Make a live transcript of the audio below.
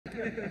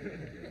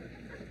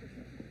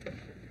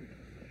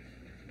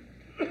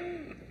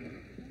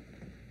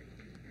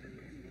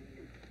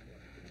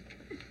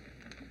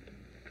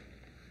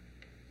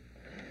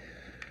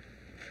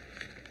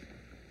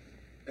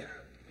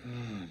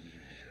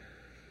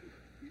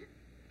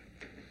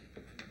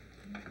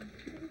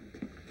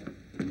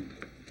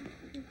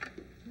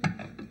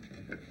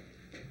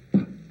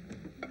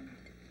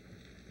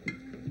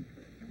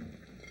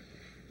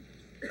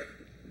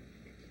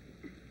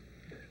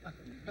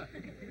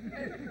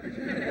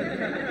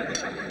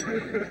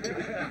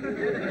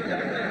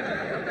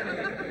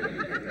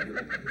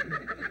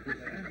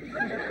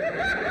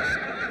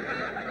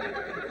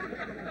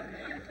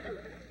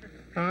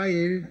Hi,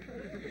 Edith.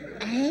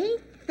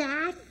 Ain't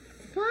that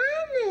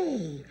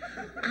funny?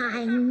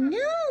 I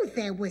knew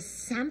there was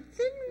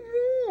something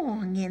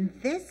wrong in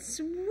this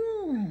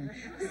room,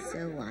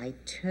 so I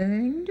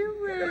turned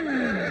around,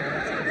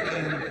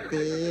 and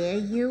there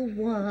you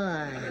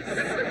was.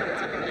 Oh,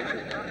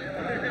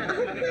 well,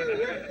 what are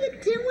you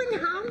doing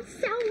home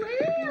so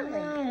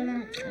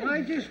early?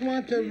 I just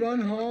want to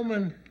run home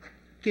and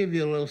give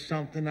you a little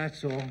something,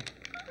 that's all.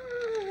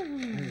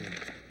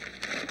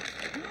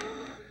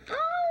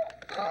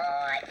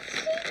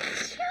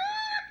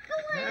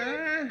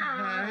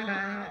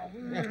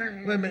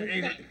 Wait a minute,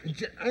 Edith.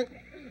 Just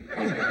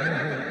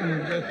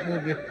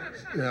move it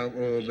a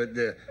little bit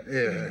there.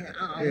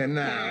 Yeah,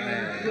 now.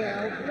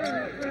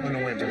 Oh, no,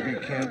 wait a minute,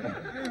 be careful.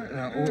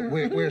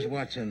 Where's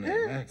what's in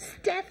there? Huh?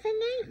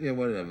 Stephanie? Yeah,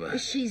 whatever.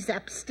 She's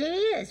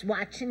upstairs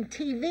watching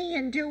TV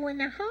and doing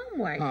her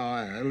homework. Oh,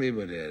 I'll leave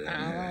it there.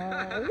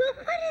 Well,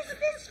 what is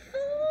this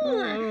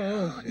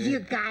for? You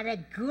got a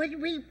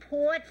good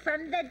report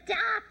from the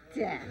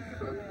doctor.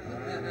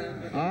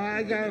 Oh,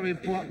 I got a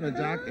report from the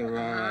doctor, all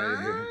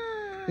right.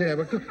 Yeah,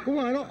 but come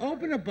on,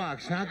 open the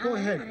box, huh? Go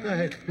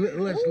ahead.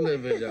 Let's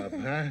live it up,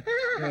 huh?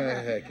 Go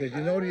ahead, because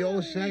you know the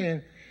old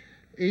saying,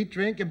 eat,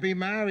 drink, and be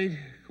married.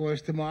 Of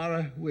course,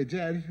 tomorrow we're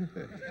dead.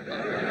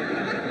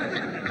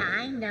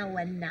 I know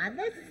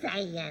another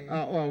saying.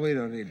 Oh, well, we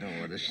don't need no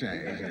other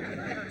saying.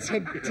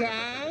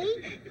 Today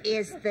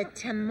is the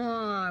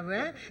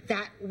tomorrow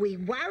that we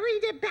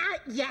worried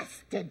about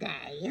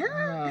yesterday. Oh,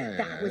 yeah.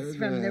 That was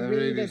from the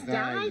Reader's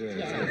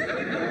Digest.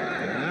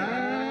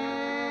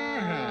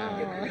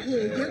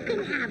 Here, you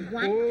can have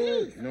one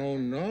piece.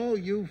 No,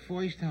 you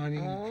first, honey.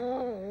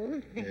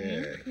 Oh,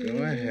 yeah, go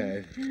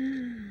ahead.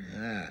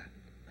 Huh?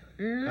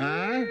 Yeah.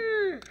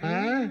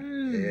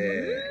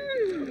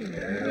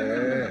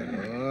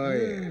 Oh,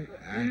 yeah.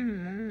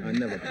 I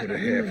never put a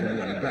hair from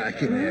one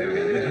back in there.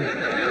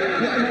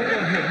 No, go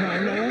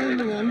ahead.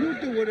 No, you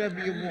do whatever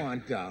you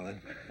want, darling.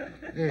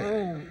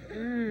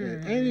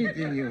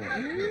 Anything you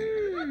want.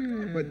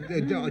 But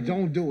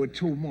don't do it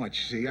too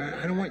much, see?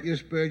 I don't want you to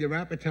spoil your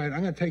appetite.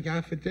 I'm going to take you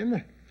out for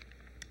dinner.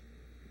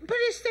 But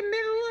it's the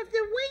middle of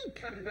the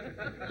week.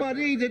 But,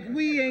 Edith,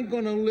 we ain't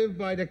going to live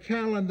by the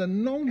calendar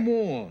no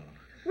more.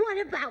 What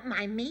about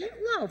my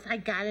meatloaf? I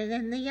got it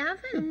in the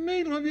oven. The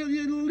meatloaf?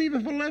 You leave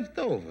it for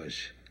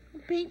leftovers.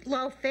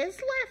 Meatloaf is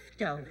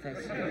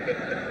leftovers.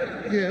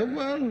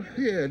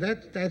 Yeah,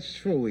 that's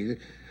true,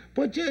 Edith.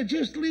 But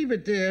just leave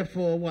it there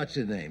for what's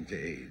her name to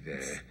eat.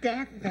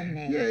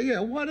 Stephanie.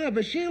 Yeah,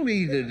 whatever. She'll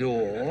eat it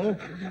all.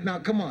 Now,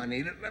 come on,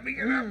 Edith. Let me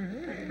get up.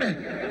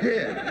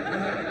 Here.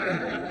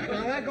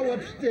 Now, I go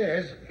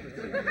upstairs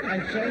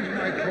and change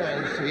my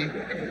clothes, see?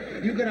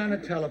 You get on the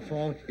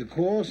telephone, you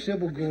call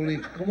Sybil Gooley,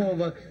 come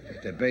over.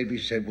 The baby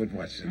said with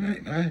what's her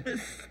name, huh?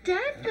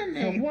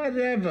 Stephanie.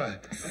 Whatever.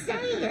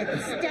 Say it,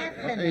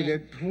 Stephanie.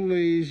 Edith,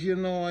 please, you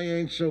know I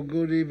ain't so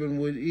good even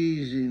with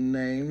easy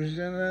names.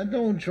 And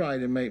don't try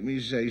to make me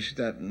say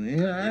Stephanie,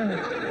 huh?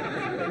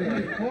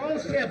 Call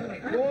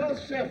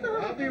Sybil.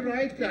 I'll be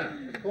right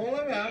down. Call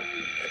her up.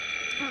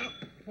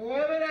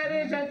 Whoever that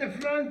is at the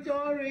front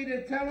door,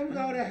 Edith, tell him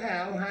go to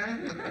hell, huh?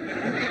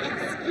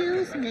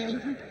 Excuse me.